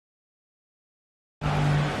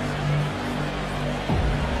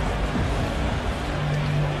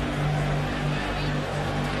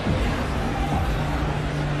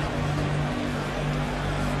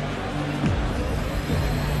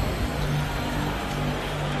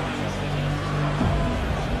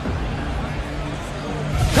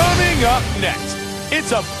Coming up next,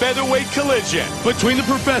 it's a featherweight collision between the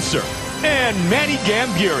Professor and Manny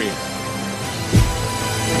Gamburyan.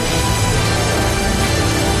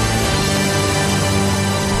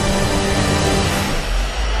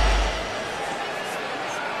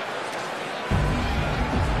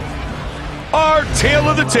 Our Tale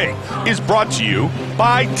of the Tape is brought to you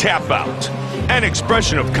by Tap Out, an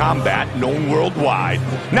expression of combat known worldwide,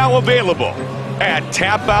 now available at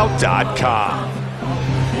tapout.com.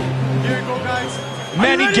 Here you go, guys.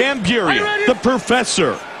 Manny Gamburyan, the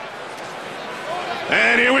Professor.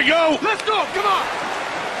 And here we go. Let's go, come on.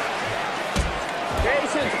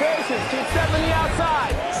 Patience, patience. Keep stepping the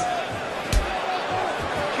outside.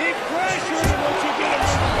 Keep pressuring once you get him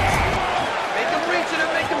moving back. Make him reach it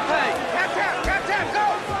and make him pay. Tap, tap, tap, tap,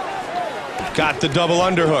 go. Got the double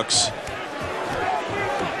underhooks.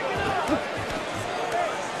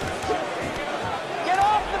 Get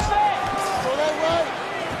off the fence. Go that way.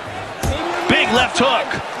 Big left hook.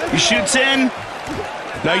 He shoots in.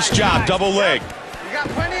 Nice job, double leg. You got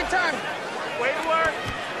plenty of time. Way to work.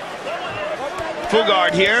 Full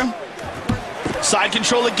guard here. Side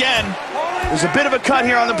control again. There's a bit of a cut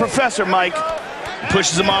here on the Professor, Mike.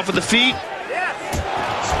 Pushes him off with the feet.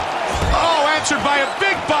 Oh, answered by a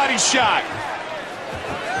big body shot.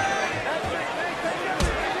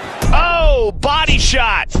 Oh, body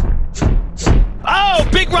shot. Oh,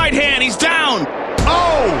 big right hand. He's down.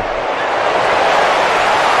 Oh!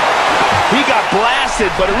 He got blasted,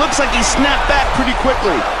 but it looks like he snapped back pretty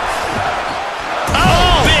quickly.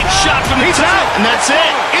 Oh, big shot from the top, and that's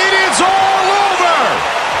it. It is all over!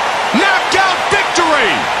 Knockout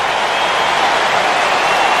victory!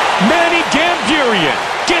 Manny Gamburyan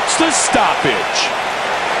gets the stoppage.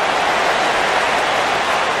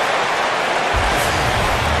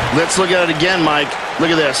 Let's look at it again, Mike.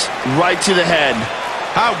 Look at this. Right to the head.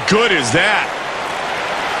 How good is that?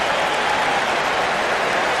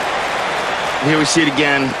 Here we see it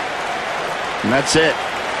again. And that's it.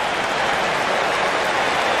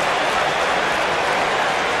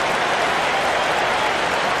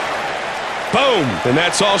 Boom! And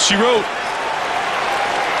that's all she wrote.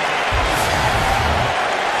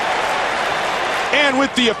 And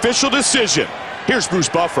with the official decision, here's Bruce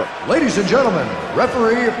Buffer. Ladies and gentlemen,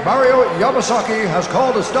 referee Mario Yamasaki has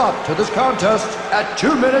called a stop to this contest at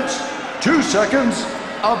 2 minutes, 2 seconds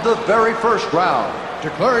of the very first round,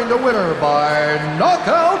 declaring the winner by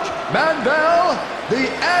knockout, Manvel, the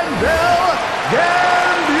Anvil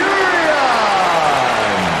Gamburyan.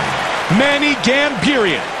 Manny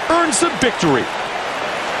Gamburyan earns the victory